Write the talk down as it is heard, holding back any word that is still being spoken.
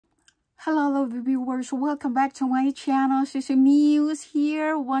Hello, lovely viewers. Welcome back to my channel. Susie Muse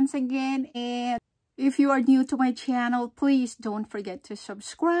here once again. And if you are new to my channel, please don't forget to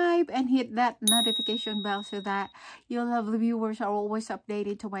subscribe and hit that notification bell so that your lovely viewers are always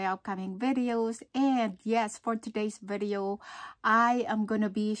updated to my upcoming videos. And yes, for today's video, I am going to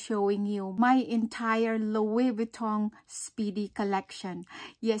be showing you my entire Louis Vuitton Speedy collection.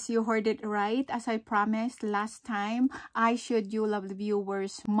 Yes, you heard it right. As I promised last time, I showed you, lovely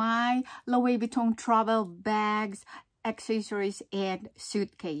viewers, my Louis Vuitton travel bags, accessories, and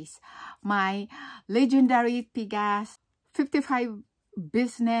suitcase. My legendary Pegas 55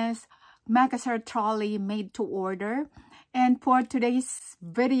 business Macassar trolley made to order. And for today's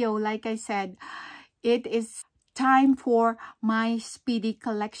video, like I said, it is time for my Speedy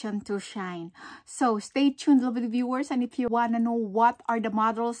collection to shine. So stay tuned, lovely viewers, and if you want to know what are the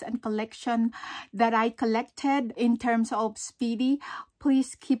models and collection that I collected in terms of Speedy,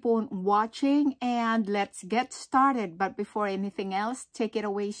 please keep on watching and let's get started. But before anything else, take it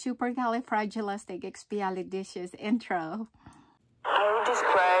away, supercalifragilisticexpialidocious intro. I would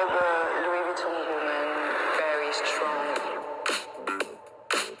describe a Louis Vuitton woman very strong.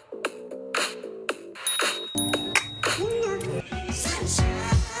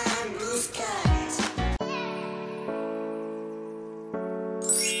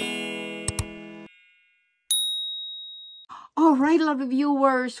 Alright, lovely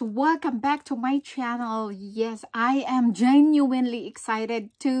viewers, welcome back to my channel. Yes, I am genuinely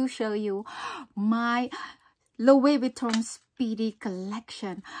excited to show you my Louis Vuitton Speedy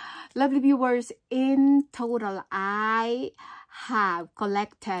collection. Lovely viewers, in total, I have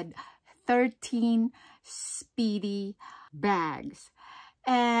collected 13 Speedy bags.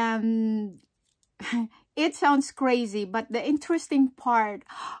 And it sounds crazy, but the interesting part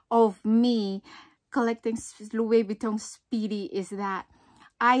of me collecting Louis Vuitton Speedy is that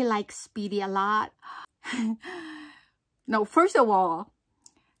I like Speedy a lot. Now, first of all,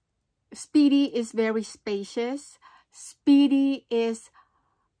 Speedy is very spacious. Speedy is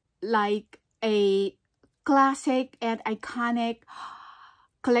like a classic and iconic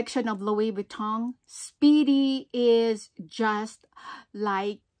collection of Louis Vuitton. Speedy is just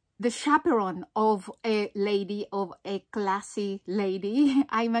like the chaperone of a lady, of a classy lady,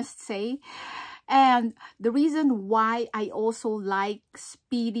 I must say. And the reason why I also like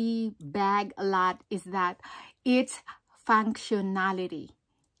Speedy bag a lot is that its functionality.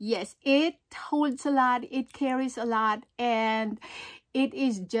 Yes, it holds a lot, it carries a lot, and it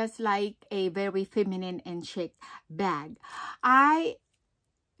is just like a very feminine and chic bag. I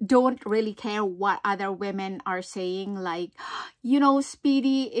don't really care what other women are saying, like, you know,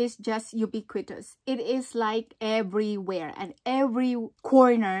 Speedy is just ubiquitous. It is like everywhere and every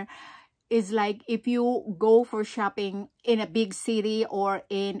corner. Is like if you go for shopping in a big city or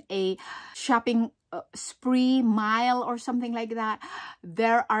in a shopping spree mile or something like that,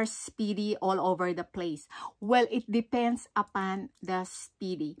 there are Speedy all over the place. Well, it depends upon the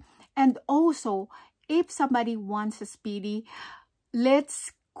Speedy. And also, if somebody wants a Speedy,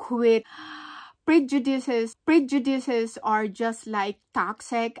 let's quit prejudices. Prejudices are just like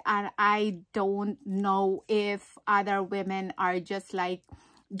toxic, and I don't know if other women are just like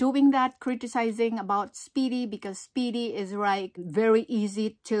doing that, criticizing about Speedy, because Speedy is like very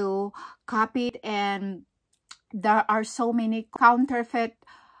easy to copy, and there are so many counterfeit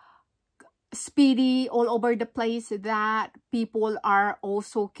Speedy all over the place that people are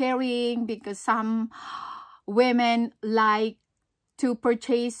also carrying, because some women like to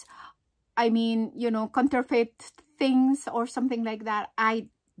purchase, I mean, you know, counterfeit things or something like that. I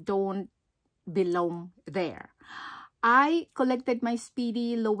don't belong there. I collected my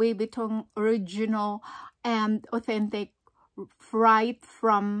Speedy Louis Vuitton original and authentic right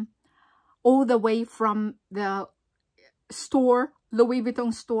from all the way from the store, Louis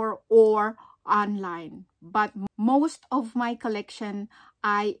Vuitton store, or online. But most of my collection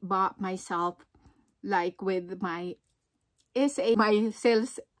I bought myself, like with my my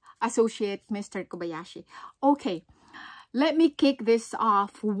sales associate, Mr. Kobayashi. Okay, let me kick this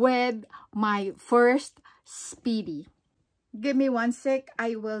off with my first Speedy. Give me one sec.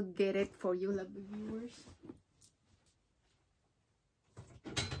 I will get it for you, lovely viewers.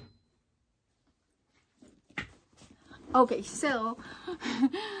 Okay, so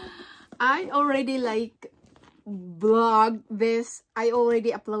I already like vlogged this. I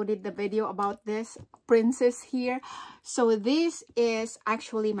already uploaded the video about this princess here. So this is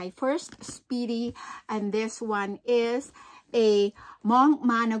actually my first Speedy, and this one is a monk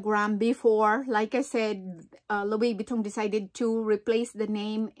monogram. Before, like I said, Louis Vuitton decided to replace the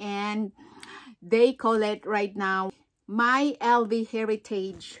name, and they call it right now My LV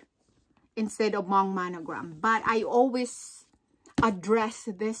Heritage instead of Mong Monogram. But I always address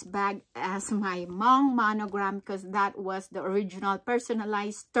this bag as my Mong Monogram because that was the original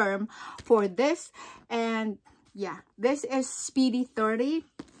personalized term for this. And yeah, this is Speedy 30.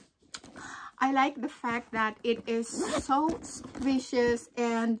 I like the fact that it is so spacious,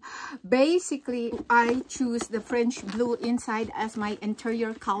 and basically I choose the French blue inside as my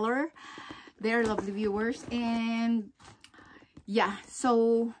interior color. There, lovely viewers. And yeah,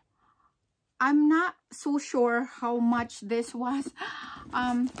 so I'm not so sure how much this was.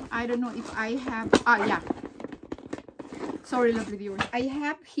 I don't know if I have, yeah, sorry lovely viewers, I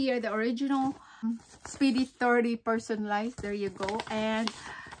have here the original Speedy 30 personalized. There you go. And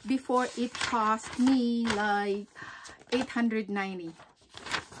before, it cost me like 890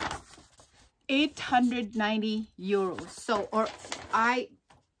 euros. So, or I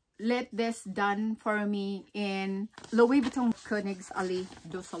let this done for me in Louis Vuitton Königsallee,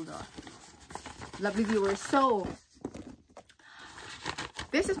 Düsseldorf. Lovely viewers. So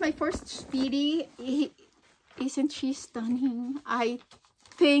this is my first Speedy. Isn't she stunning? I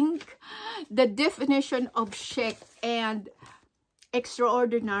think the definition of chic and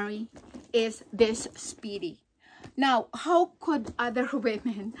extraordinary is this Speedy. Now, how could other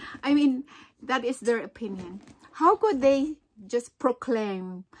women, I mean, that is their opinion, how could they just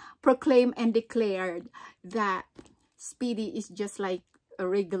proclaim and declared that Speedy is just like a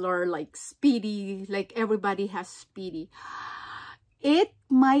regular, like Speedy, like everybody has Speedy? It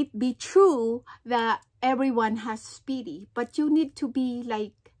might be true that everyone has Speedy, but you need to be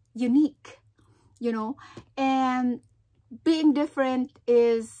like unique, you know, and being different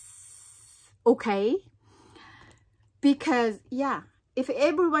is okay. Because yeah, if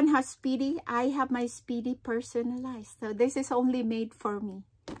everyone has Speedy, I have my Speedy personalized. So this is only made for me.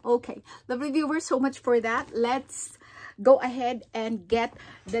 Okay, lovely viewers, so much for that. Let's go ahead and get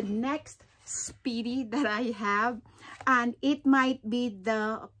the next Speedy that I have. And it might be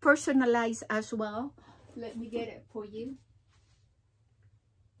the personalized as well. Let me get it for you.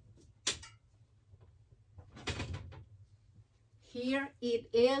 Here it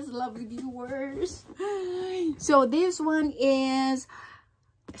is, lovely viewers. So this one is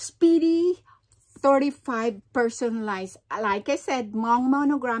Speedy 35 personalized. Like I said, Mong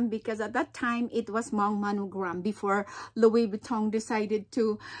Monogram, because at that time it was Mong Monogram before Louis Vuitton decided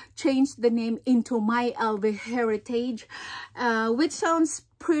to change the name into My LV Heritage, which sounds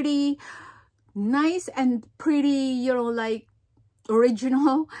pretty nice and pretty, you know, like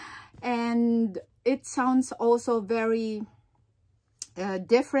original. And it sounds also very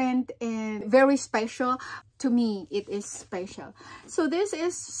different and very special. To me, it is special. So this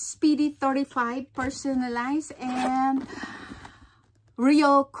is Speedy 35 personalized. And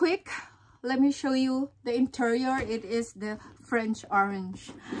real quick, let me show you the interior. It is the French orange.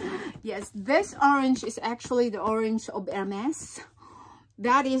 Yes, this orange is actually the orange of Hermes.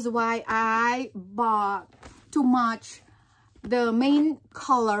 That is why I bought to match the main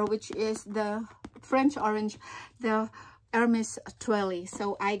color, which is the French orange, the Hermes Twilly.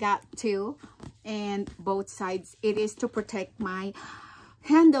 So I got two, and both sides. It is to protect my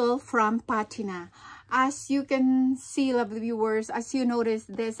handle from patina. As you can see, lovely viewers, as you notice,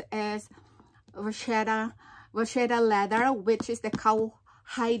 this is Vachetta leather, which is the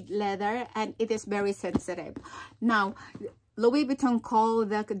cowhide leather, and it is very sensitive. Now, Louis Vuitton called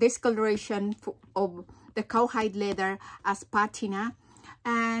the discoloration of the cowhide leather as patina.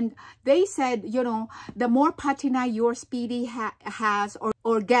 And they said, you know, the more patina your Speedy has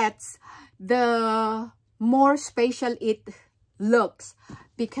or gets, the more spatial it looks,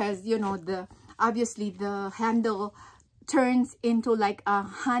 because, you know, obviously the handle turns into like a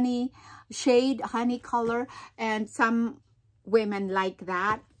honey shade, honey color, and some women like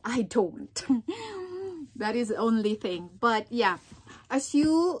that. I don't. That is the only thing. But yeah, as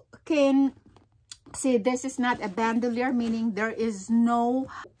you can see, this is not a bandolier, meaning there is no,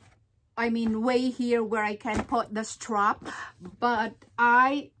 I mean, way here where I can put the strap. But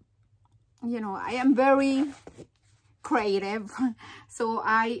you know, I am very creative. So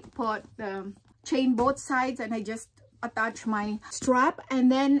I put the chain both sides, and I just attach my strap.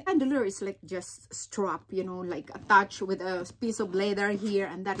 And then bandolier is like just strap, you know, like attach with a piece of leather here,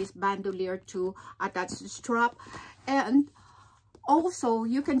 and that is bandolier to attach the strap. And also,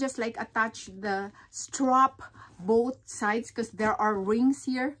 you can just like attach the strap both sides, because there are rings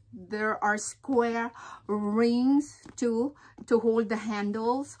here. There are square rings to hold the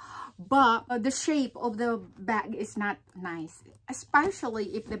handles. But the shape of the bag is not nice,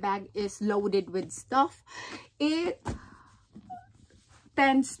 especially if the bag is loaded with stuff. It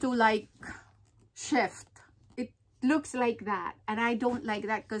tends to like shift. It looks like that, and I don't like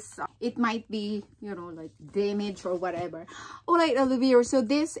that because it might be, you know, like damaged or whatever. All right, Olivia, so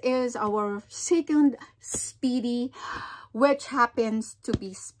this is our second Speedy, which happens to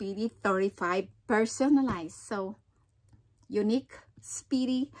be Speedy 35 personalized. So unique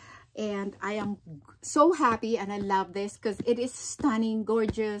Speedy, and I am so happy and I love this because it is stunning,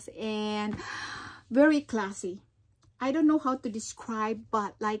 gorgeous, and very classy. I don't know how to describe,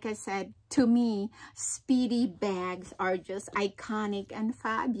 but like I said, to me, Speedy bags are just iconic and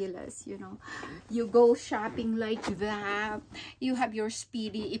fabulous. You know, you go shopping like that, you have your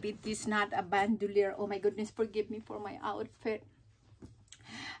Speedy. If it is not a bandolier, oh my goodness, forgive me for my outfit.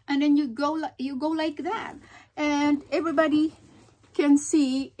 And then you go like that, and everybody can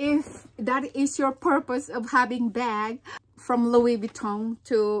see if that is your purpose of having bag from Louis Vuitton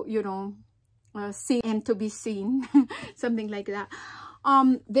to, you know, see and to be seen, something like that.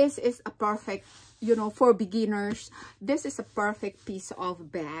 This is a perfect, you know, for beginners. This is a perfect piece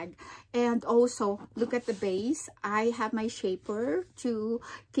of bag. And also look at the base. I have my shaper to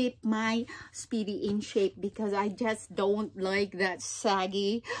keep my Speedy in shape because I just don't like that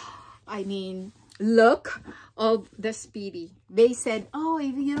saggy, I mean, look of the Speedy. They said, oh,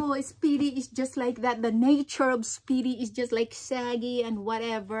 you know, Speedy is just like that. The nature of Speedy is just like saggy and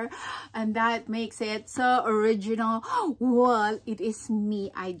whatever, and that makes it so original. Well, it is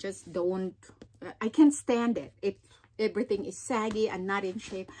me. I just don't, I can't stand it. Everything is saggy and not in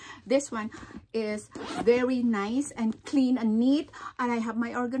shape. This one is very nice and clean and neat, and I have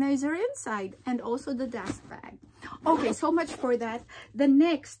my organizer inside and also the dust bag. Okay, so much for that. The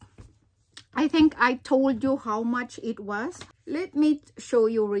next, I think I told you how much it was. Let me show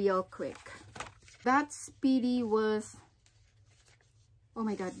you real quick. That Speedy was, oh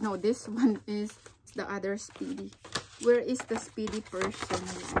my god, no, this one is the other Speedy. Where is the Speedy person?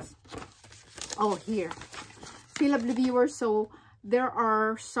 Oh, here. See, lovely viewers, so there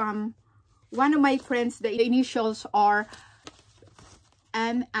are some, one of my friends, the initials are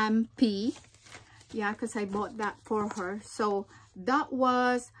NMP. Yeah, because I bought that for her. So that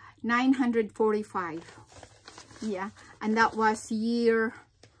was 945. Yeah, and that was year,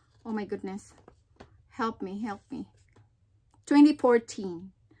 oh my goodness, help me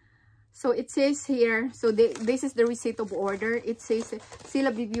 2014. So it says here, so this is the receipt of order. It says, see,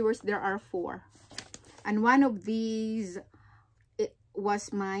 lovely viewers, there are 4, and one of these, it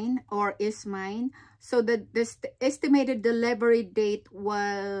was mine or is mine. So the estimated delivery date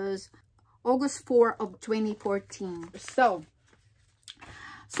was August 4 of 2014. So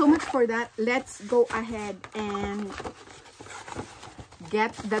much for that. Let's go ahead and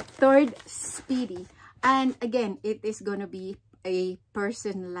get the third Speedy. And again, it is going to be a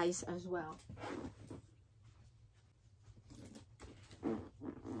personalized as well.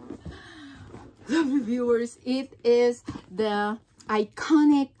 Lovely viewers, it is the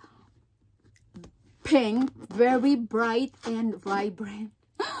iconic pink, very bright and vibrant.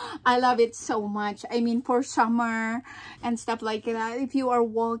 I love it so much. I mean, for summer and stuff like that, if you are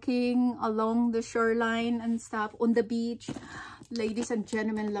walking along the shoreline and stuff on the beach, ladies and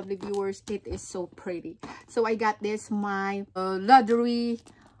gentlemen, lovely viewers, it is so pretty. So I got this, my leathery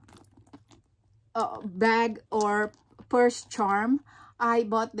bag or purse charm. I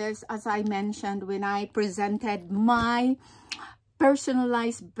bought this, as I mentioned, when I presented my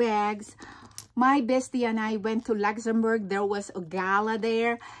personalized bags. My bestie and I went to Luxembourg. There was a gala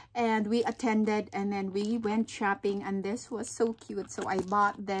there, and we attended, and then we went shopping, and this was so cute. So I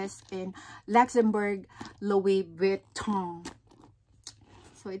bought this in Luxembourg, Louis Vuitton.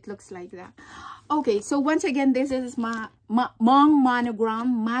 So it looks like that. Okay, so once again, this is my monogram,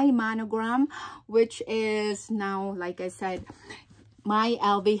 which is now, like I said, my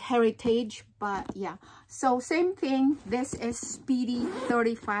LV heritage. But yeah, so same thing. This is Speedy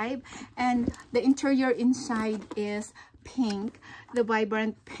 35, and the interior inside is pink, the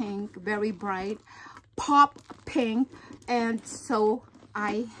vibrant pink, very bright pop pink. And so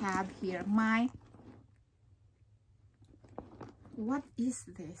I have here my, what is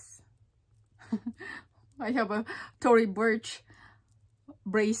this? I have a Tory Burch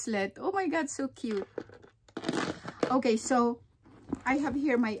bracelet. Oh my god, so cute. Okay, so I have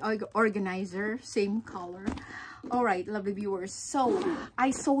here my organizer, same color. All right, lovely viewers, so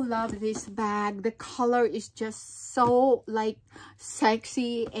I so love this bag. The color is just so like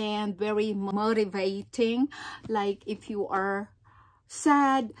sexy and very motivating. Like if you are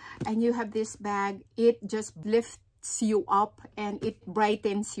sad and you have this bag, it just lifts you up and it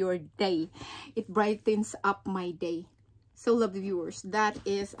brightens your day. It brightens up my day. So lovely viewers, that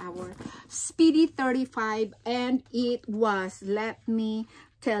is our Speedy 35, and it was, let me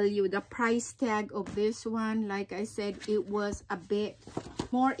tell you the price tag of this one. Like I said, it was a bit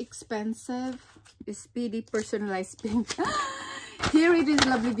more expensive. Speedy personalized pink. Here it is,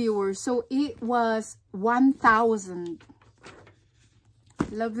 lovely viewers. So it was 1,000.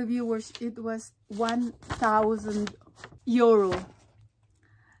 Lovely viewers, it was 1,000 euro.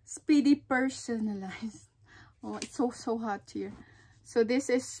 Speedy personalized. Oh, it's so hot here. So this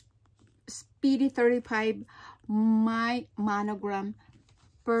is Speedy 35, my monogram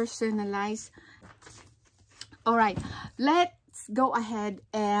personalized. All right, let's go ahead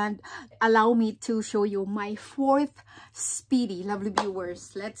and allow me to show you my fourth Speedy, lovely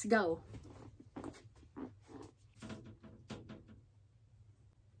viewers. Let's go.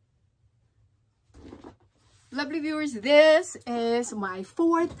 Lovely viewers, this is my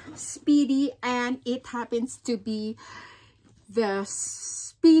fourth Speedy, and it happens to be the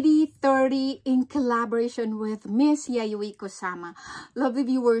Speedy 30 in collaboration with Miss Yayoi Kusama. Lovely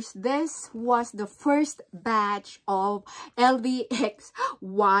viewers, this was the first batch of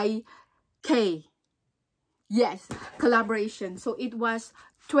LVXYK. Yes, collaboration. So it was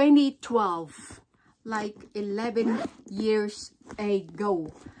 2012, like 11 years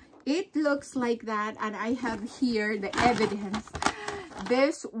ago. It looks like that, and I have here the evidence.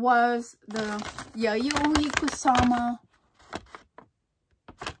 This was the Yayoi Kusama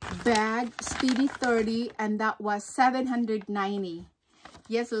bag, Speedy 30, and that was 790.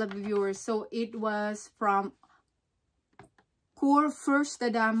 Yes, lovely viewers. So it was from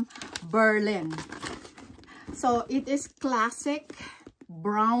Kurfürstendamm, Berlin. So it is classic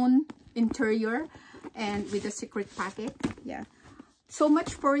brown interior and with a secret pocket. Yeah. So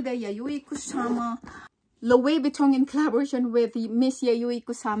much for the Yayoi Kusama Louis Vuitton in collaboration with Miss Yayoi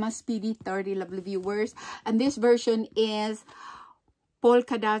Kusama Speedy 30, lovely viewers. And this version is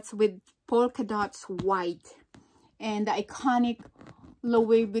polka dots with polka dots white. And the iconic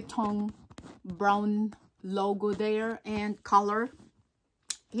Louis Vuitton brown logo there and color.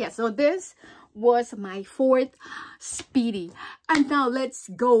 Yeah, so this was my fourth Speedy. And now let's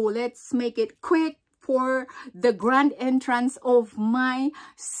go. Let's make it quick for the grand entrance of my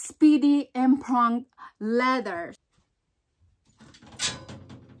Speedy Empreinte leather.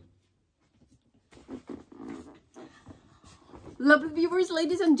 Lovely viewers,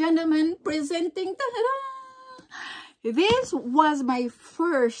 ladies and gentlemen, presenting, this was my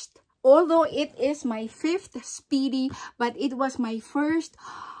first, although it is my fifth Speedy, but it was my first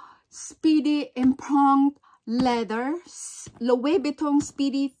Speedy Empreinte leather, Louis Vuitton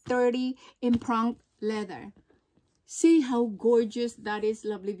Speedy 30 Empreinte leather. See how gorgeous that is,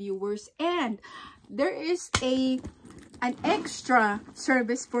 lovely viewers. And there is an extra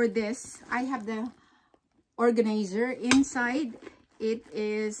service for this. I have the organizer inside. It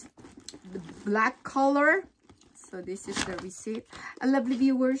is the black color. So this is the receipt. And lovely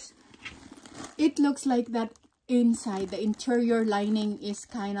viewers, it looks like that inside. The interior lining is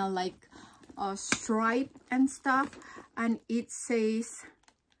kind of like a stripe and stuff, and it says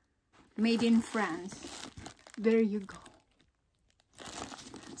made in France. There you go.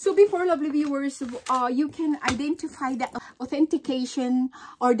 So before, lovely viewers, you can identify the authentication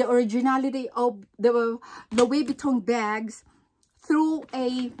or the originality of the Louis Vuitton bags through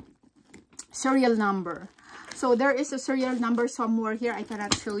a serial number. So there is a serial number somewhere here. I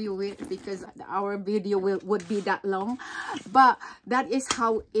cannot show you it because our video would be that long, but that is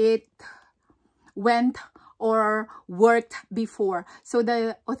how it went or worked before. So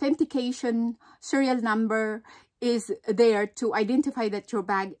the authentication serial number is there to identify that your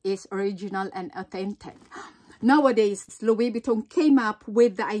bag is original and authentic. Nowadays, Louis Vuitton came up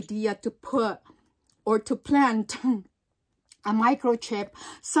with the idea to put or to plant a microchip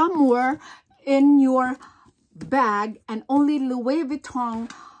somewhere in your bag, and only Louis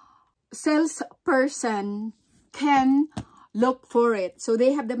Vuitton salesperson can look for it. So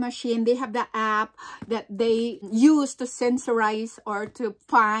they have the machine, they have the app that they use to sensorize or to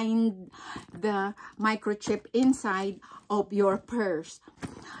find the microchip inside of your purse.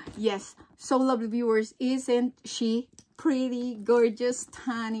 Yes, so lovely viewers, isn't she pretty, gorgeous,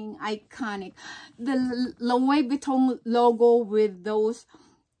 stunning, iconic? The Louis Vuitton logo with those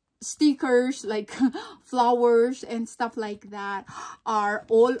stickers like flowers and stuff like that are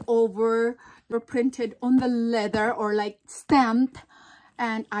all over, printed on the leather or like stamped,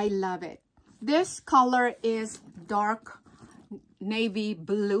 and I love it. This color is dark navy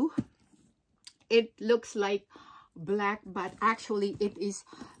blue. It looks like black, but actually it is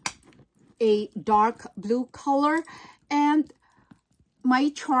a dark blue color. And my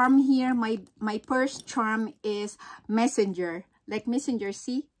charm here, my purse charm is messenger, like messenger.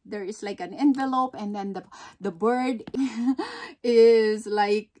 See, there is like an envelope, and then the bird is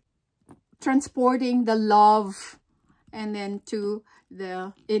like transporting the love and then to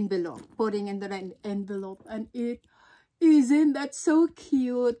the envelope, putting in the envelope, and it isn't that so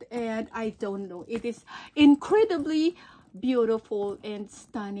cute? And I don't know, it is incredibly beautiful and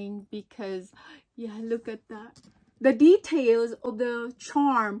stunning because yeah, look at that. The details of the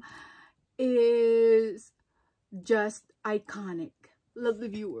charm is just iconic, lovely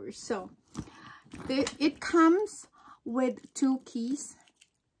viewers. So it comes with 2 keys.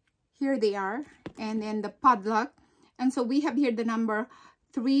 Here they are, and then the padlock. And so we have here the number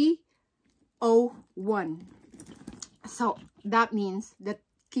 301. So that means the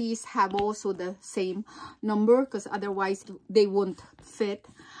keys have also the same number, because otherwise they won't fit.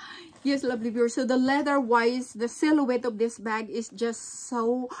 Yes, lovely viewers. So the leather wise, the silhouette of this bag is just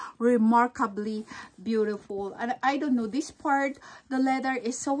so remarkably beautiful. And I don't know, this part, the leather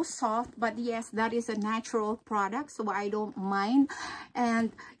is so soft, but yes, that is a natural product, so I don't mind.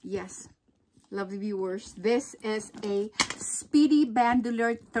 And yes, lovely viewers, this is a Speedy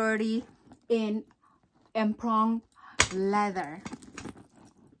Bandolier 30 in emprong leather.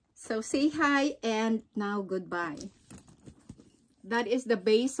 So say hi and now goodbye. That is the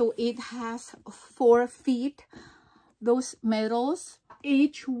base. So it has 4 feet, those medals.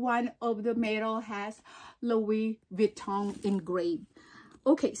 Each one of the medal has Louis Vuitton engraved.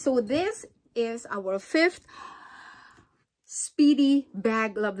 Okay, so this is our 5th Speedy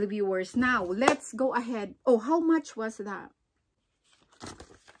bag, lovely viewers. Now let's go ahead. Oh, how much was that?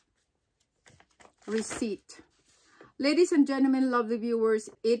 Receipt. Ladies and gentlemen, lovely viewers,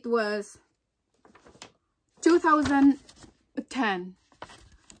 it was 2010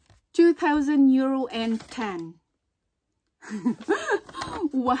 euro and 10.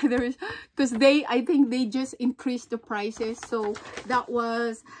 Why there is, because I think they just increased the prices. So that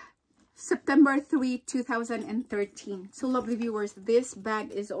was September 3, 2013. So lovely viewers, this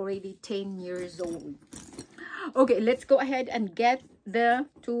bag is already 10 years old. Okay, let's go ahead and get the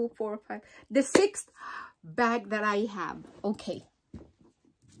 2, 4, 5, the 6th bag that I have. Okay.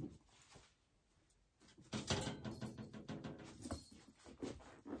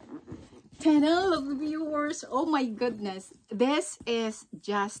 Hello viewers, oh my goodness, this is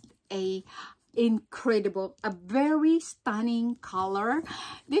just a incredible, a very stunning color.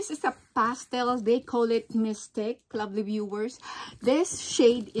 This is a pastel, they call it Mystic, lovely viewers. This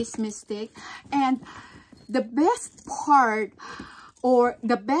shade is Mystic, and the best part or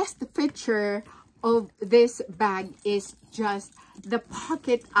the best feature of this bag is just the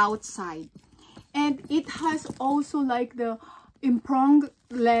pocket outside, and it has also like the emprong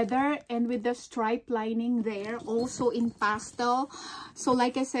leather and with the stripe lining there, also in pastel. So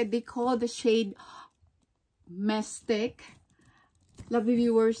like I said, they call the shade Mystic, lovely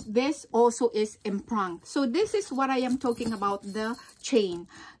viewers. This also is emprong. So this is what I am talking about, the chain,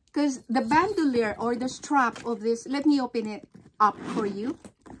 because the bandolier or the strap of this, let me open it up for you.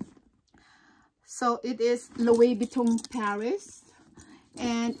 So it is Louis Vuitton Paris,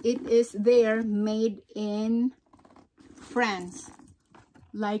 and it is there made in France,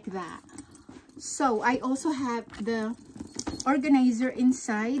 like that. So I also have the organizer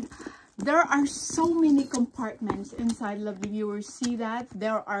inside. There are so many compartments inside, lovely viewers. See that?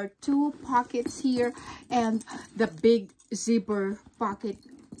 There are 2 pockets here and the big zipper pocket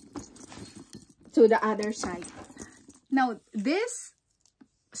to the other side. Now this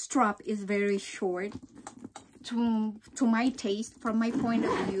strap is very short to my taste, from my point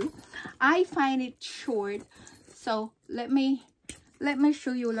of view. I find it short. So let me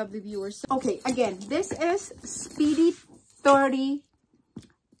show you, lovely viewers. Okay, again, this is Speedy 30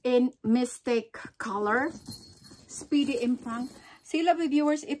 in Mystic color, Speedy emprong. See, lovely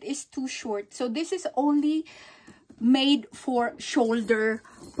viewers, it is too short. So this is only made for shoulder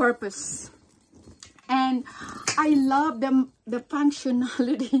purpose. And I love the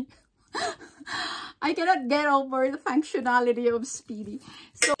functionality. I cannot get over the functionality of Speedy.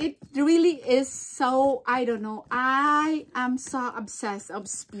 So it really is so, I don't know, I am so obsessed of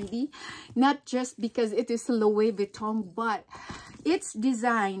Speedy. Not just because it is Louis Vuitton, but its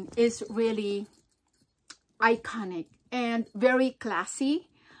design is really iconic and very classy.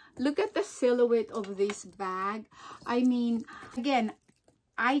 Look at the silhouette of this bag. I mean, again,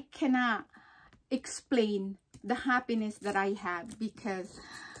 I cannot explain the happiness that I have, because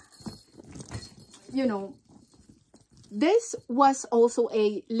you know, this was also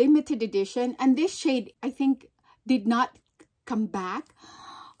a limited edition, and this shade I think did not come back,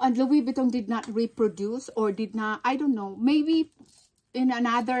 and Louis Vuitton did not reproduce, or did not, I don't know, maybe in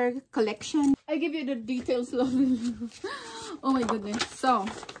another collection. I give you the details. Oh my goodness. So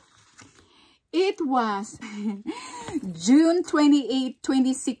it was June 28,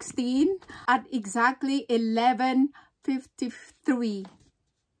 2016 at exactly 11:53,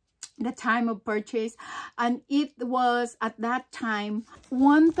 the time of purchase, and it was at that time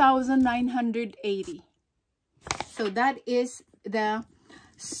 1,980. So that is the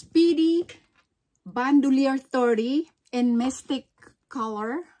Speedy Bandolier 30 in Mystic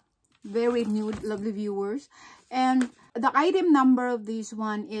color, very nude, lovely viewers. And the item number of this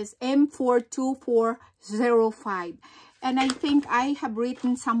one is M42405, and I think I have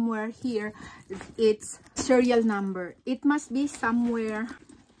written somewhere here its serial number. It must be somewhere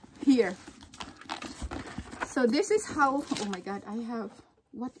here. So this is how, oh my god, I have,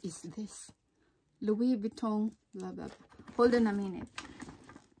 what is this? Louis Vuitton, blah blah blah. Hold on a minute.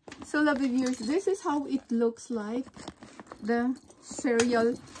 So lovely viewers, this is how it looks like, the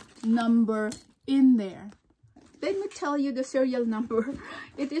serial number in there. Let me tell you the serial number.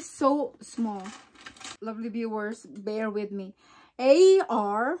 It is so small. Lovely viewers, bear with me.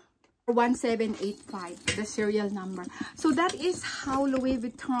 AR1785, the serial number. So that is how Louis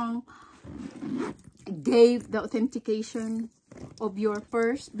Vuitton gave the authentication of your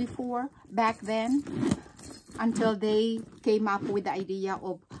purse before, back then, until they came up with the idea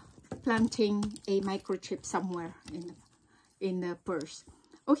of planting a microchip somewhere in the purse.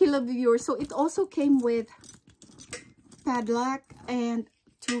 Okay, lovely viewers, so it also came with padlock and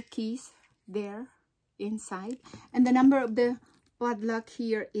 2 keys there inside, and the number of the padlock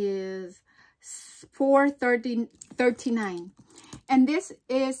here is 439, and this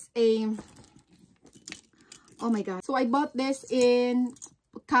is a, oh my god, so I bought this in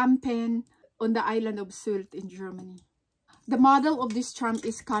Kampen on the island of Sylt in Germany. The model of this charm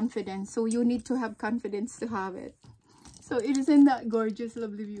is confidence, so you need to have confidence to have it. So it isn't that gorgeous,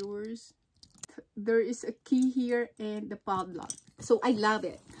 lovely viewers. There is a key here and the padlock, so I love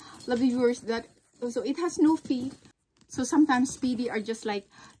it, lovely viewers. That so it has no feet, so sometimes Speedy are just like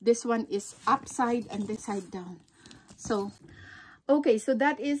this one is upside and this side down. So okay, so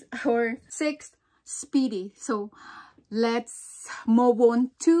that is our 6th Speedy. So let's move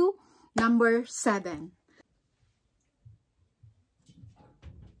on to number 7.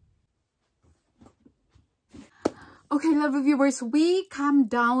 Okay, lovely viewers, we come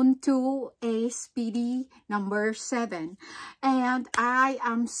down to a Speedy number 7. And I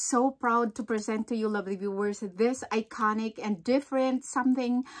am so proud to present to you, lovely viewers, this iconic and different,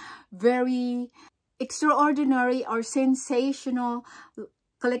 something very extraordinary or sensational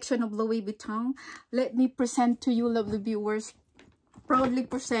collection of Louis Vuitton. Let me present to you, lovely viewers, proudly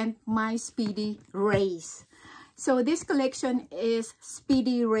present my Speedy Race. So this collection is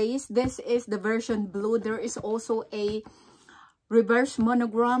Speedy Race. This is the version blue. There is also a reverse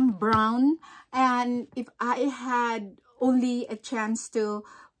monogram brown. And if I had only a chance to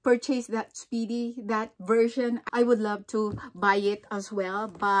purchase that Speedy, that version, I would love to buy it as well.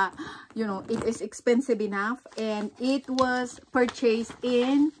 But, you know, it is expensive enough. And it was purchased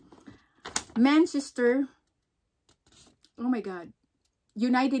in Manchester, oh my God,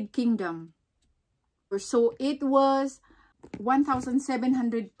 United Kingdom. So it was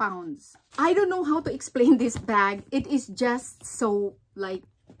 1,700 pounds. I don't know how to explain this bag. It is just so like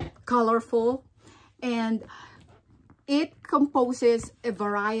colorful, and it composes a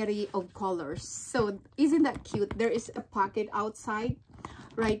variety of colors. So isn't that cute? There is a pocket outside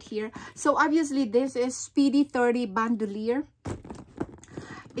right here. So obviously this is Speedy 30 Bandolier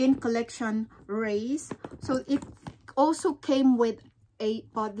in collection Race. So it also came with a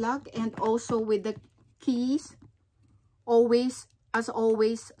padlock and also with the keys, always, as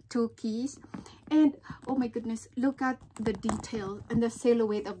always, 2 keys. And oh my goodness, look at the detail and the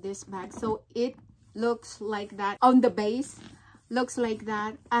silhouette of this bag. So it looks like that on the base, looks like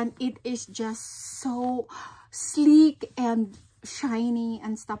that, and it is just so sleek and shiny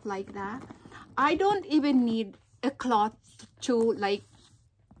and stuff like that. I don't even need a cloth to like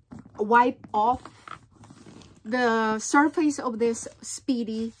wipe off the surface of this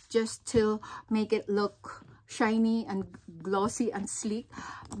Speedy just to make it look shiny and glossy and sleek.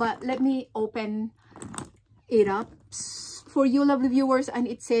 But let me open it up for you, lovely viewers, and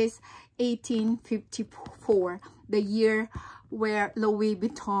it says 1854, the year where Louis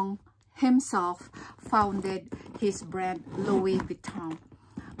Vuitton himself founded his brand Louis Vuitton.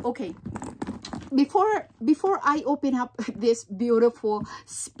 Okay, before I open up this beautiful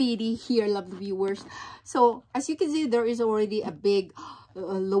Speedy here, lovely viewers, so as you can see, there is already a big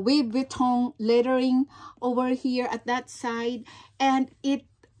Louis Vuitton lettering over here at that side, and it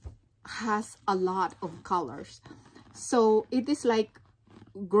has a lot of colors. So it is like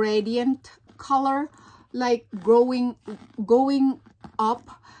gradient color, like going up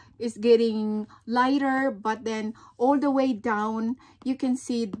is getting lighter, but then all the way down you can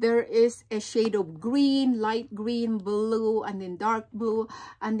see there is a shade of green, light green, blue, and then dark blue,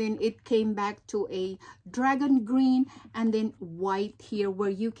 and then it came back to a dragon green, and then white here where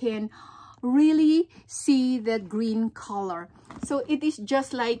you can really see the green color. So it is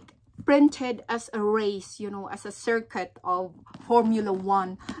just like printed as a race, you know, as a circuit of Formula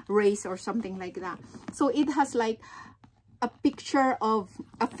 1 race or something like that. So it has like a feature of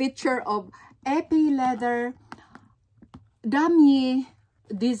epi leather damier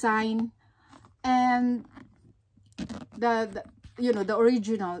design, and the you know, the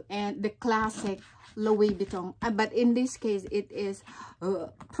original and the classic Louis Vuitton, but in this case it is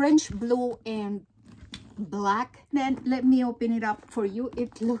French blue and black. Then let me open it up for you.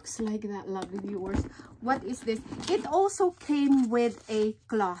 It looks like that, lovely viewers. What is this? It also came with a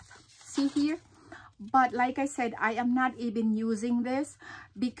cloth, see here. But like I said, I am not even using this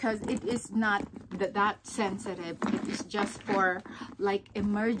because it is not that sensitive. It is just for like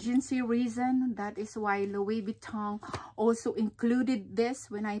emergency reason. That is why Louis Vuitton also included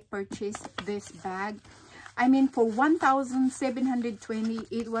this when I purchased this bag. I mean, for 1,720,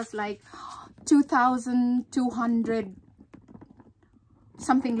 it was like 2,200,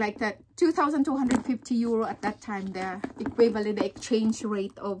 something like that. 2,250 euro at that time, the equivalent, the exchange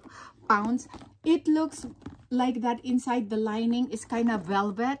rate of pounds. It looks like that inside. The lining is kind of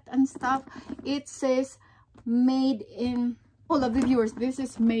velvet and stuff. It says made in, all of the viewers, this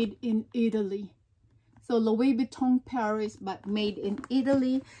is made in Italy. So Louis Vuitton Paris, but made in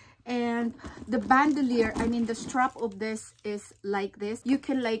Italy. And the bandolier, I mean the strap of this is like this. You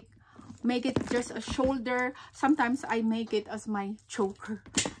can like make it just a shoulder. Sometimes I make it as my choker,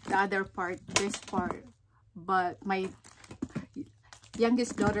 the other part, this part. But my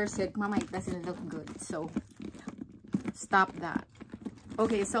youngest daughter said, Mama, it doesn't look good, so stop that.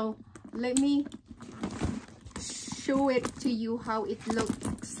 Okay, so let me show it to you how it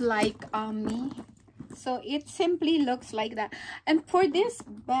looks like on me. So it simply looks like that. And for this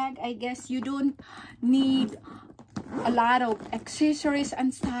bag, I guess you don't need a lot of accessories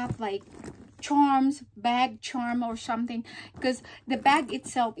and stuff like charms, bag charm or something, because the bag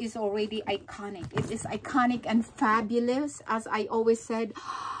itself is already iconic. It is iconic and fabulous, as I always said.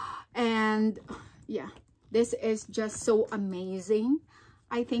 And yeah, this is just so amazing.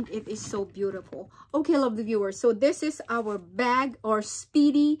 I think it is so beautiful. Okay, lovely viewers, so this is our bag, or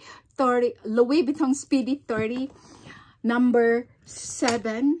Speedy 30, Louis Vuitton Speedy 30 number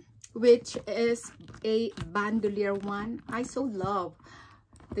 7, which is a bandolier one. I so love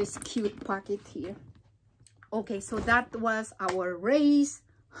this cute pocket here. Okay, so that was our race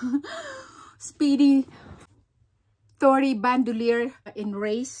Speedy 30 bandolier in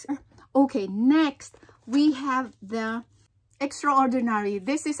race. Okay, next we have the extraordinary.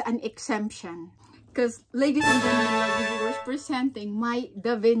 This is an exemption because, ladies and gentlemen, we were presenting my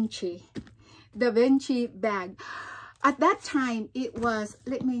Da Vinci bag. At that time it was,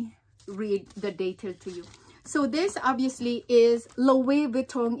 let me read the detail to you. So this obviously is Louis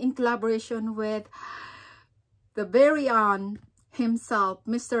Vuitton in collaboration with the very own himself,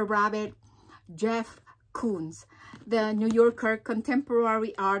 Mr. Rabbit, Jeff Koons, the New Yorker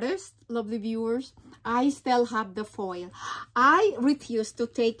contemporary artist. Lovely viewers, I still have the foil. I refuse to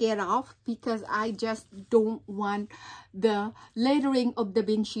take it off because I just don't want the lettering of Da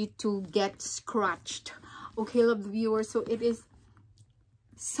Vinci to get scratched. Okay, lovely viewers, so it is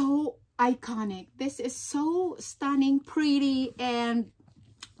so iconic. This is so stunning, pretty, and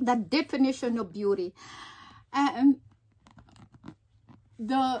the definition of beauty. And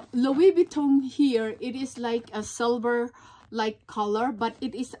the Louis Vuitton here, it is like a silver like color, but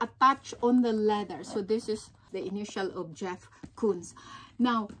it is attached on the leather. So this is the initial of Jeff Koons.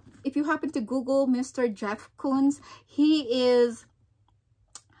 Now if you happen to Google Mr. Jeff Koons, he is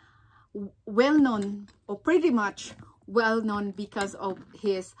well known, or pretty much well known, because of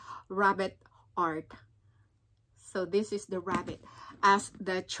his rabbit art. So this is the rabbit as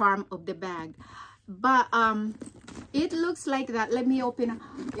the charm of the bag. But it looks like that. Let me open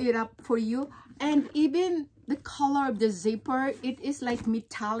it up for you. And even the color of the zipper, it is like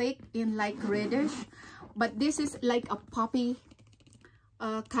metallic in like reddish, but this is like a poppy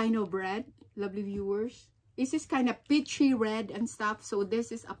kind of red. Lovely viewers, this is kind of peachy red and stuff. So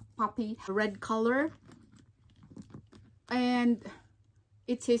this is a poppy red color, and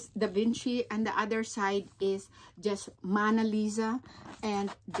it says Da Vinci, and the other side is just Mona Lisa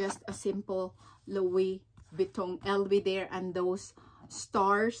and just a simple Louis Vuitton LV there, and those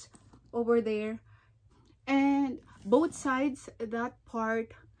stars over there. And both sides, that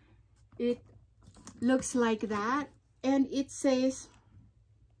part, it looks like that, and it says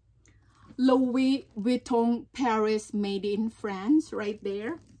Louis Vuitton Paris made in France right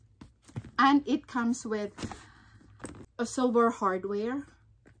there. And it comes with a silver hardware.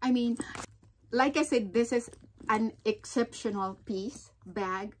 I mean, like I said, this is an exceptional piece,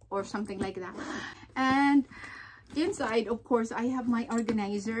 bag or something like that. And inside, of course, I have my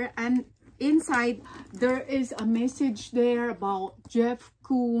organizer, and inside there is a message there about Jeff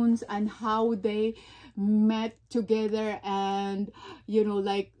Koons and how they met together, and you know,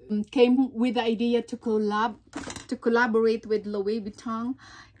 like came with the idea to collaborate with Louis Vuitton.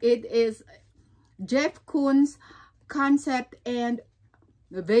 It is Jeff Koons concept and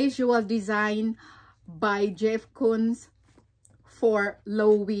visual design by Jeff Koons for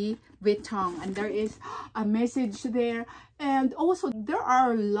Louis Vuitton, and there is a message there. And also there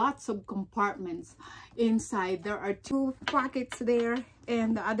are lots of compartments inside. There are 2 pockets there,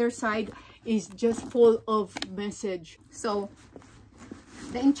 and the other side is just full of message. So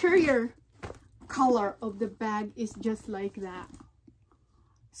the interior color of the bag is just like that.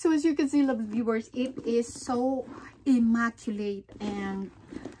 So as you can see, lovely viewers, it is so immaculate and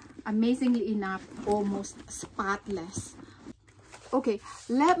amazingly enough, almost spotless. Okay,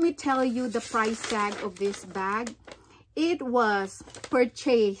 let me tell you the price tag of this bag. It was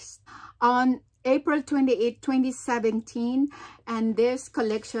purchased on April 28, 2017, and this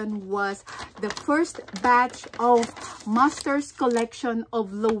collection was the first batch of Master's collection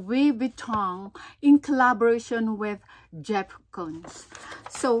of Louis Vuitton in collaboration with Jeff Koons.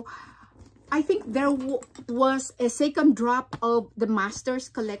 So I think there was a second drop of the Master's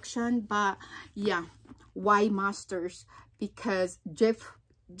collection, but yeah, why Master's? Because Jeff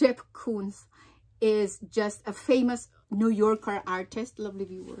Koons is just a famous New Yorker artist, lovely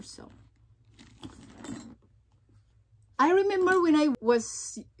viewers. So I remember when I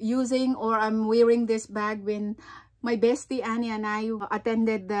was using, or I'm wearing this bag, when my bestie Annie and I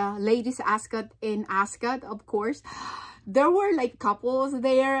attended the Ladies Ascot in Ascot, of course. There were like couples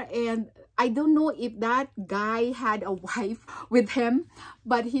there, and I don't know if that guy had a wife with him,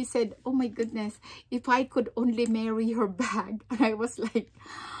 but he said, oh my goodness, if I could only marry your bag. And I was like,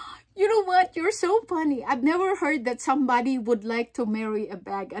 you know what, you're so funny. I've never heard that somebody would like to marry a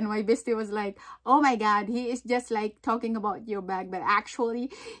bag. And my bestie was like, oh my God, he is just like talking about your bag, but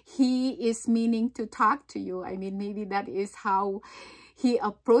actually he is meaning to talk to you. I mean, maybe that is how he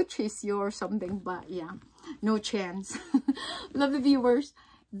approaches you or something, but yeah, no chance. Lovely viewers,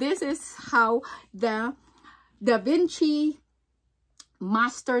 this is how the Da Vinci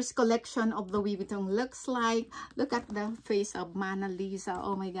Master's collection of Louis Vuitton looks like. Look at the face of Mona Lisa.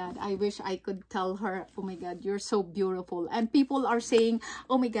 Oh my God, I wish I could tell her, oh my God, you're so beautiful. And people are saying,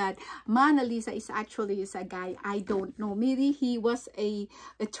 oh my God, Mona Lisa is actually a guy. I don't know, maybe he was a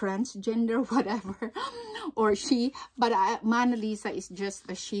transgender, whatever, or she, but Mona Lisa is just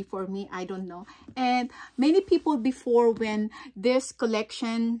a she for me. I don't know. And many people before, when this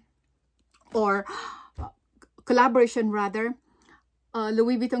collection or collaboration rather,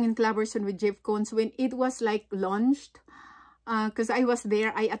 Louis Vuitton in collaboration with Jeff Koons, when it was like launched, because I was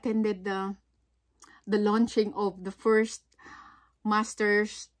there, I attended the launching of the first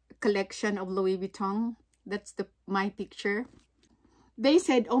Master's collection of Louis Vuitton. That's my picture. They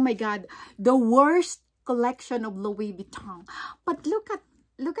said, oh my God, the worst collection of Louis Vuitton. But look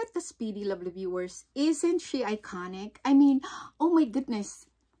at the Speedy, lovely viewers. Isn't she iconic? I mean, oh my goodness,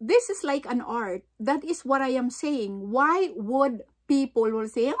 this is like an art. That is what I am saying. Why would people will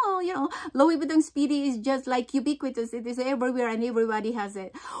say, oh, you know, Louis Vuitton Speedy is just like ubiquitous. It is everywhere and everybody has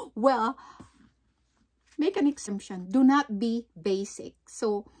it. Well, make an exemption. Do not be basic.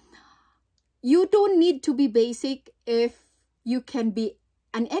 So you don't need to be basic if you can be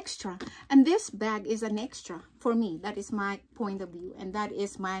an extra. And this bag is an extra for me. That is my point of view. And that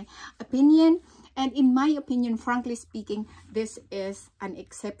is my opinion. And in my opinion, frankly speaking, this is an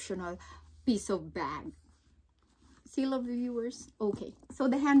exceptional piece of bag. See, lovely viewers? Okay, so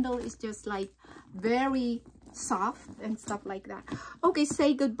the handle is just like very soft and stuff like that. Okay,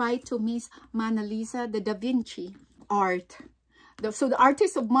 say goodbye to Miss Mona Lisa, the Da Vinci art. So the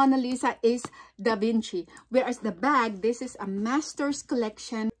artist of Mona Lisa is Da Vinci. Whereas the bag, this is a Master's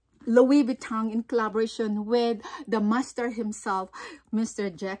collection, Louis Vuitton in collaboration with the master himself, Mr.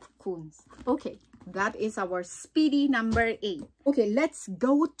 Jeff Koons. Okay. That is our Speedy number 8. Okay, let's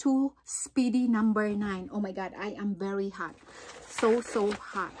go to Speedy number 9. Oh my God, I am very hot. So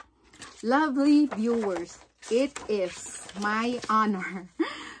hot. Lovely viewers, it is my honor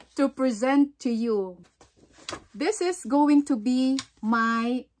to present to you. This is going to be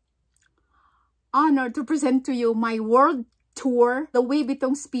my honor to present to you my world tour, the Louis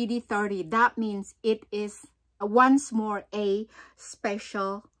Vuitton Speedy 30. That means it is once more a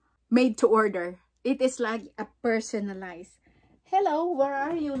special made to order. It is like a personalized. Hello, where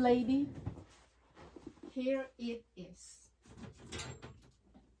are you, lady? Here it is.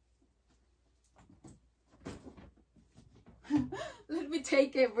 Let me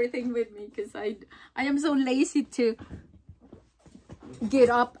take everything with me because I am so lazy to get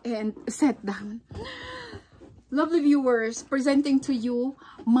up and sit down. Lovely viewers, presenting to you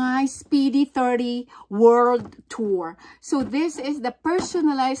my Speedy 30 World Tour. So this is the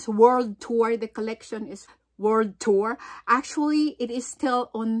personalized World Tour. The collection is World Tour. Actually, it is still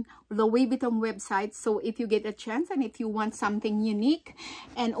on the Louis Vuitton website. So if you get a chance and if you want something unique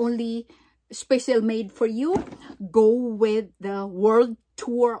and only special made for you, go with the World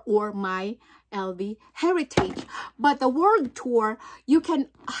Tour or my LV Heritage. But the World Tour, you can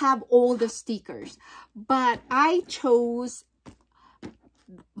have all the stickers, but I chose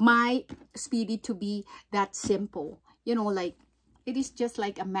my Speedy to be that simple, you know, like it is just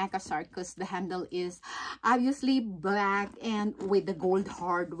like a Macassar because the handle is obviously black and with the gold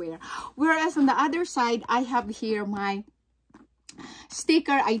hardware. Whereas on the other side, I have here my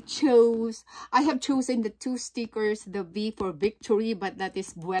sticker. I have chosen the two stickers, the V for victory, but that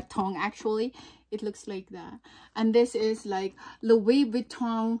is Vuitton. Actually, it looks like that. And this is like Louis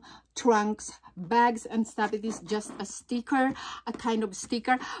Vuitton trunks, bags and stuff. It is just a sticker, a kind of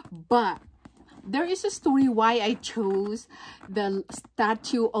sticker. But there is a story why I chose the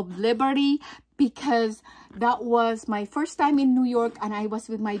Statue of Liberty, because that was my first time in New York and I was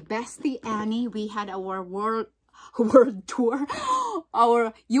with my bestie Annie. We had our world tour,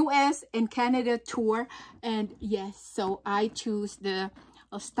 our US and Canada tour, and yes, so I choose the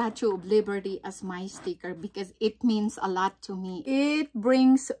Statue of Liberty as my sticker because it means a lot to me. It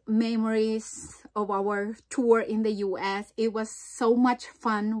brings memories of our tour in the US. It was so much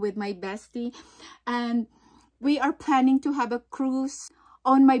fun with my bestie, and we are planning to have a cruise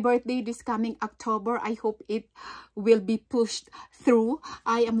on my birthday this coming October. I hope it will be pushed through.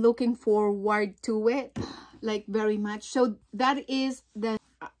 I am looking forward to it, like very much. So that is the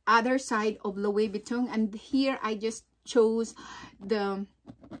other side of Louis Vuitton, and here I just chose the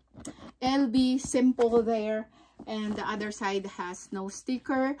LB simple there, and the other side has no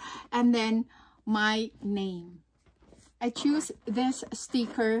sticker, and then my name. I choose this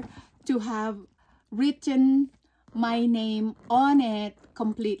sticker to have written my name on it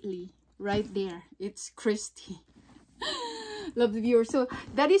completely right there. It's Christy. Love the viewer. So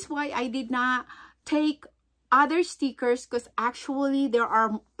that is why I did not take other stickers, because actually there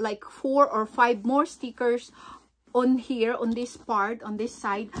are like 4 or 5 more stickers on here, on this part, on this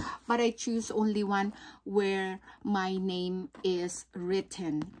side, but I choose only one where my name is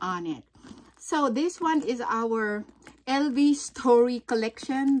written on it. So this one is our LV Story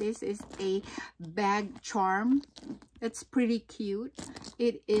collection. This is a bag charm. It's pretty cute.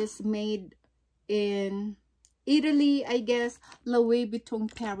 It is made in Italy, I guess. Louis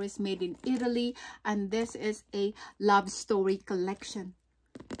Vuitton Paris, made in Italy. And this is a love story collection.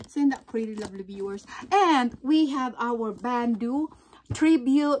 Isn't that pretty, lovely viewers? And we have our bandeau,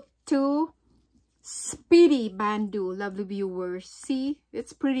 tribute to Speedy bandeau, lovely viewers. See,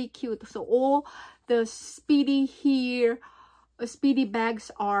 it's pretty cute. So all the Speedy here, Speedy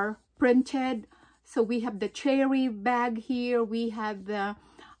bags are printed. So we have the cherry bag here. We have the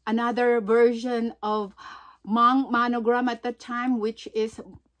another version of monogram at the time, which is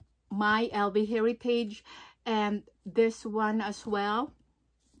my LV Heritage, and this one as well.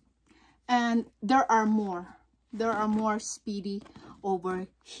 And there are more Speedy over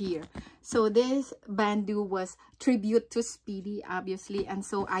here. So this bandeau was tribute to Speedy, obviously, and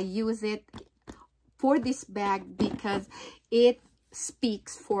so I use it for this bag because it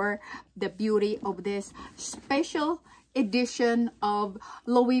speaks for the beauty of this special edition of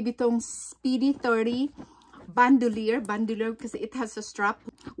Louis Vuitton Speedy 30 bandolier because it has a strap.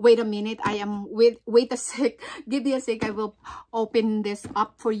 Wait a minute, wait a sec, give me a sec, I will open this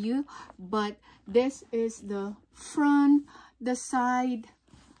up for you. But this is the front, the side,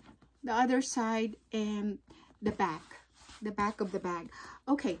 the other side, and the back of the bag.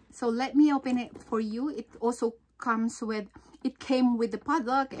 Okay, so let me open it for you. It also comes with, it came with the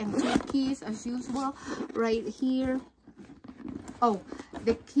padlock and 2 keys as usual right here. Oh,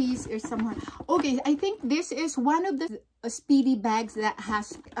 the keys are somewhere. Okay, I think this is one of the Speedy bags that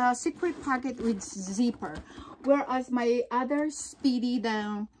has a secret pocket with zipper, whereas my other Speedy,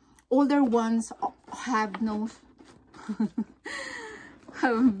 the older ones, have no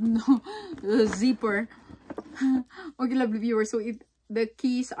zipper. Okay, lovely viewers, so the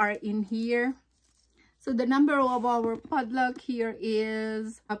keys are in here. So the number of our padlock here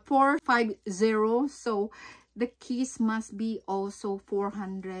is 450. So the keys must be also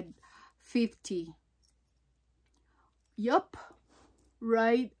 450. Yup,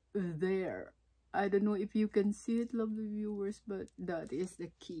 right there. I don't know if you can see it, lovely viewers, but that is the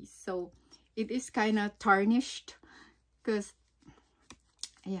key. So it is kind of tarnished because,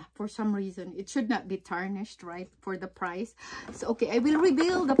 yeah, for some reason it should not be tarnished, right, for the price. So okay, I will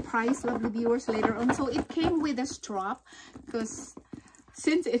reveal the price, lovely viewers, later on. So it came with a strap because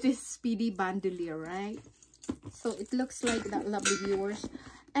since it is Speedy bandolier, right? So it looks like that, lovely viewers.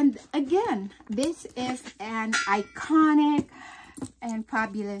 And again, this is an iconic and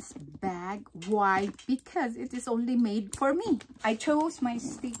fabulous bag. Why? Because it is only made for me. I chose my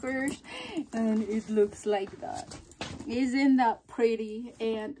stickers and it looks like that. Isn't that pretty?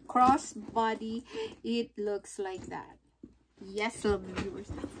 And crossbody, it looks like that. Yes, lovely viewers.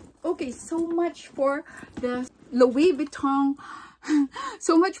 Okay, so much for the Louis Vuitton.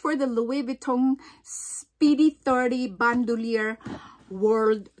 So much for the Louis Vuitton Speedy 30 Bandolier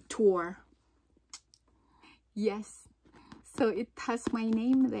World Tour. Yes, so it has my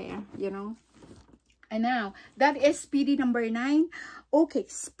name there, you know. And now that is Speedy number 9. Okay,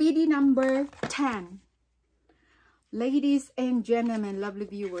 Speedy number 10. Ladies and gentlemen, lovely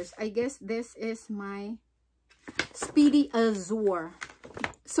viewers, I guess this is my Speedy Azure.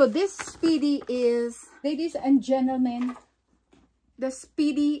 So this Speedy is, ladies and gentlemen, the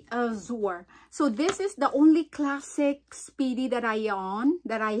Speedy Azure. So this is the only classic Speedy that I own,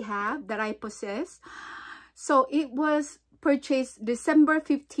 that I have, that I possess. So it was purchased December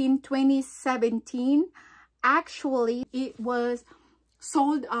 15, 2017. Actually, it was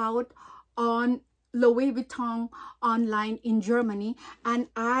sold out on Louis Vuitton online in Germany, and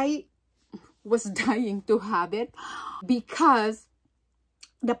I was dying to have it because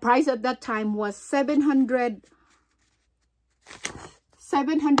the price at that time was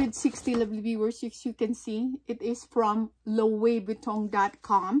 760, lovely viewers. As you can see, it is from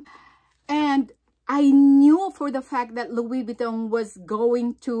louisvuitton.com, and I knew for the fact that Louis Vuitton was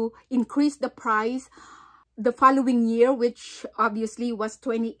going to increase the price the following year, which obviously was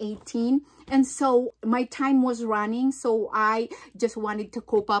 2018, and so my time was running, so I just wanted to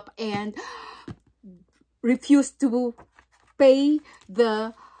cope up and refused to pay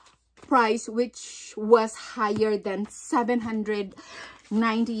the price, which was higher than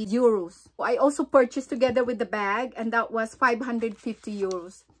 790 euros. I also purchased together with the bag, and that was 550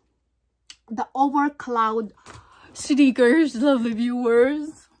 euros. The overcloud sneakers, lovely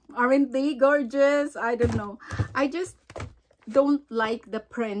viewers, aren't they gorgeous? I don't know, I just don't like the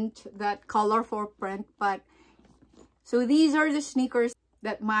print, that colorful print, but so these are the sneakers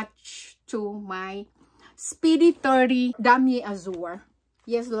that match to my Speedy 30 Damier Azure.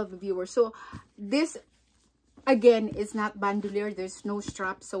 Yes, lovely viewers. So this again is not bandolier, there's no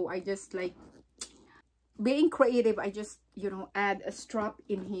strap, so I just like being creative. I just, you know, add a strap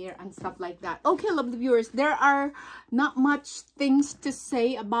in here and stuff like that. Okay, lovely viewers, there are not much things to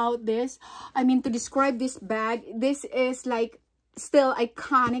say about this. I mean, to describe this bag, this is like still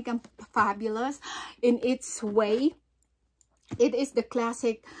iconic and fabulous in its way. It is the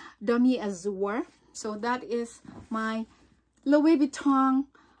classic Damier Azure. So that is my Louis Vuitton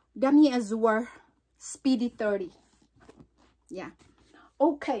Damier Azure Speedy 30. Yeah.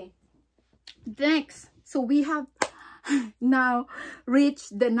 Okay, next, so we have now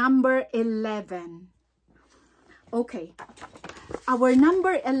reached the number 11. Okay, our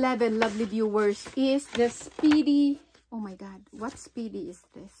number 11, lovely viewers, is the Speedy. Oh my god, what Speedy is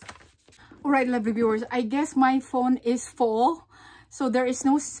this? All right, lovely viewers, I guess my phone is full, so there is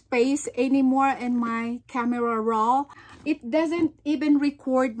no space anymore in my camera roll. It doesn't even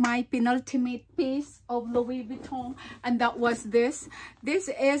record my penultimate piece of Louis Vuitton, and that was this. This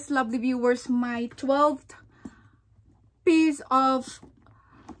is, lovely viewers, my 12th piece of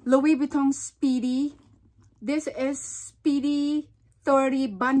Louis Vuitton Speedy. This is Speedy 30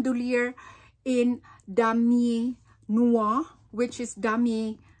 Bandolier in Damier Noir, which is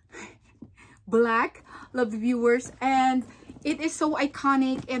Damier Black, lovely viewers, and it is so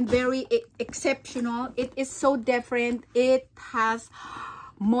iconic and very exceptional. It is so different. It has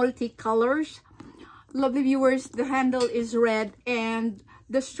multicolors. Lovely viewers, the handle is red and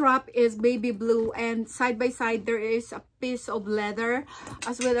the strap is baby blue, and side by side there is a piece of leather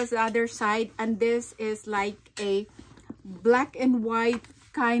as well as the other side, and this is like a black and white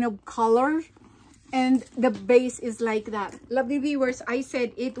kind of color, and the base is like that. Lovely viewers, I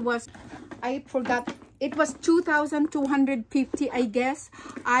said it was, I forgot, it was 2,250, I guess.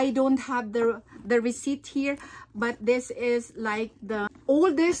 I don't have the receipt here, but this is like the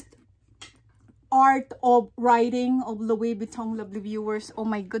oldest art of writing of Louis Vuitton, lovely viewers. Oh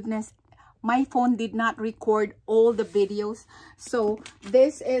my goodness, my phone did not record all the videos. So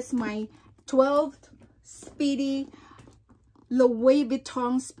this is my 12th Speedy Louis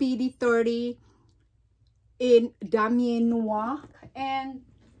Vuitton Speedy 30 in Damier Noir, and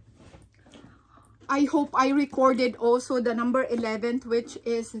I hope I recorded also the number 11th, which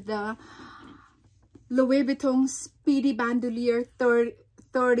is the Louis Vuitton Speedy Bandolier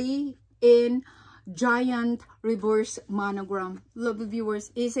 30 in giant reverse monogram. Lovely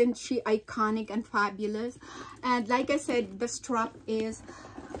viewers, isn't she iconic and fabulous? And like I said, the strap is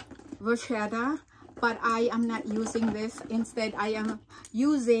Vachetta, but I am not using this. Instead, I am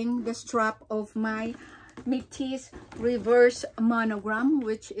using the strap of my Métis reverse monogram,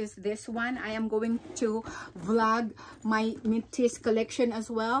 which is this one. I am going to vlog my Métis collection as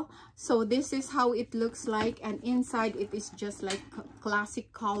well. So this is how it looks like, and inside it is just like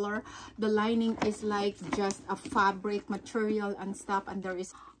classic color. The lining is like just a fabric material and stuff, and there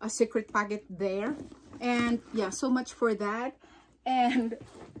is a secret pocket there. And yeah, so much for that. And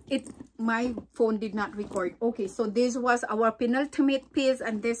my phone did not record. Okay, so this was our penultimate piece,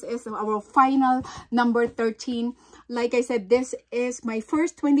 and this is our final number 13. Like I said, this is my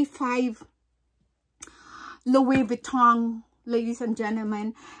first 25 Louis Vuitton, ladies and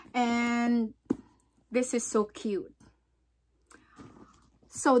gentlemen, and this is so cute.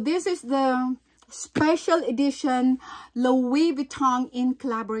 So this is the special edition Louis Vuitton in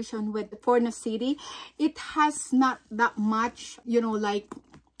collaboration with Forna City. It has not that much, you know, like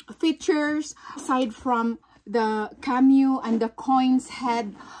features aside from the cameo, and the coins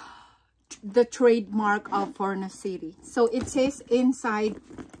had the trademark of Forna City. So it says inside,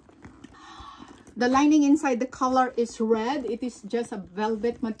 the lining inside, the color is red. It is just a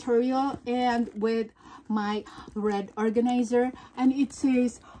velvet material and with my red organizer, and it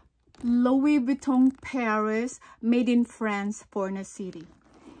says Louis Vuitton Paris, made in France, Forna City.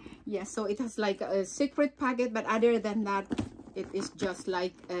 Yes, so it has like a secret packet, but other than that, it is just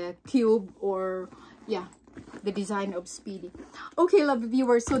like a cube, or yeah, the design of Speedy. Okay, lovely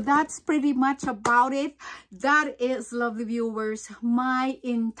viewers, so that's pretty much about it. That is, lovely viewers, my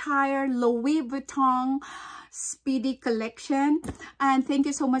entire Louis Vuitton Speedy collection. And thank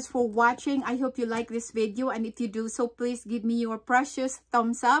you so much for watching. I hope you like this video, and if you do so, please give me your precious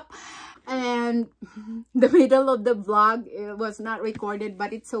thumbs up. And the middle of the vlog, it was not recorded,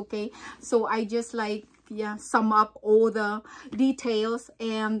 but it's okay. So I just like, yeah, sum up all the details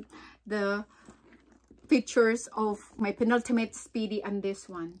and the pictures of my penultimate Speedy and this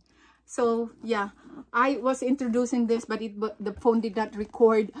one. So yeah, I was introducing this, but the phone did not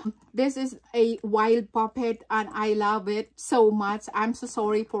record. This is a wild puppet, and I love it so much. I'm so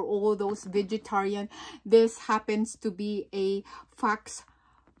sorry for all those vegetarian. This happens to be a fox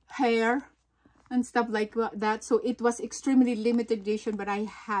hair and stuff like that. So it was extremely limited edition, but I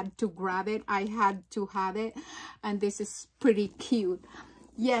had to grab it. I had to have it, and this is pretty cute.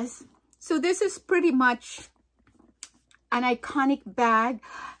 Yes, so this is pretty much an iconic bag,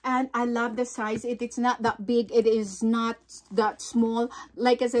 and I love the size. It's not that big, it is not that small.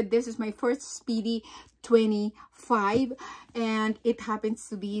 Like I said, this is my first Speedy 25, and it happens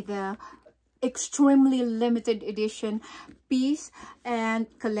to be the extremely limited edition piece and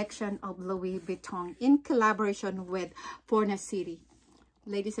collection of Louis Vuitton in collaboration with Forna City.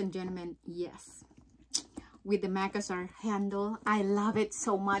 Ladies and gentlemen, yes, with the Macassar handle. I love it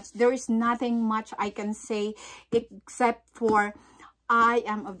so much. There is nothing much I can say except for I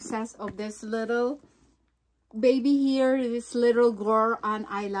am obsessed of this little baby here, this little girl, and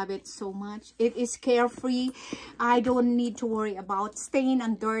I love it so much. It is carefree. I don't need to worry about stain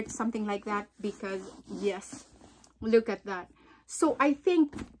and dirt, something like that, because yes, look at that. So I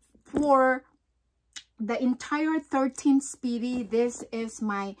think for the entire 13 Speedy, this is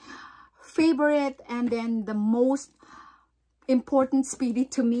my favorite and then the most important Speedy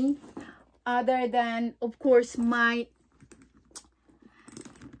to me, other than of course my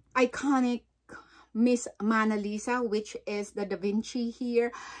iconic Miss Mona Lisa, which is the Da Vinci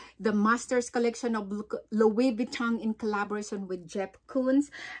here, the Masters collection of Louis Vuitton in collaboration with Jeff Koons.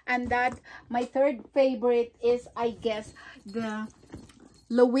 And that my third favorite is, I guess, the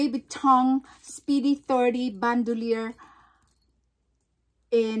Louis Vuitton Speedy 30 Bandolier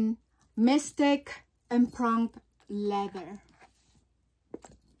in Mystic Empreinte leather.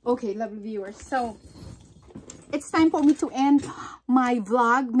 Okay, lovely viewers, so it's time for me to end my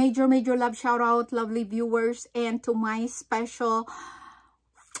vlog. Major love shout out, lovely viewers, and to my special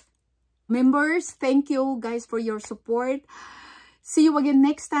members. Thank you guys for your support. See you again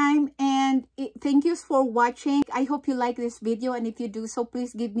next time, and thank you for watching. I hope you like this video, and if you do so,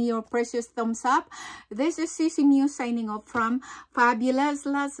 please give me your precious thumbs up. This is Sissy Mew signing off from fabulous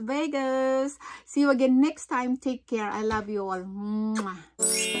Las Vegas. See you again next time. Take care. I love you all.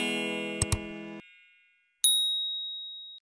 Mwah.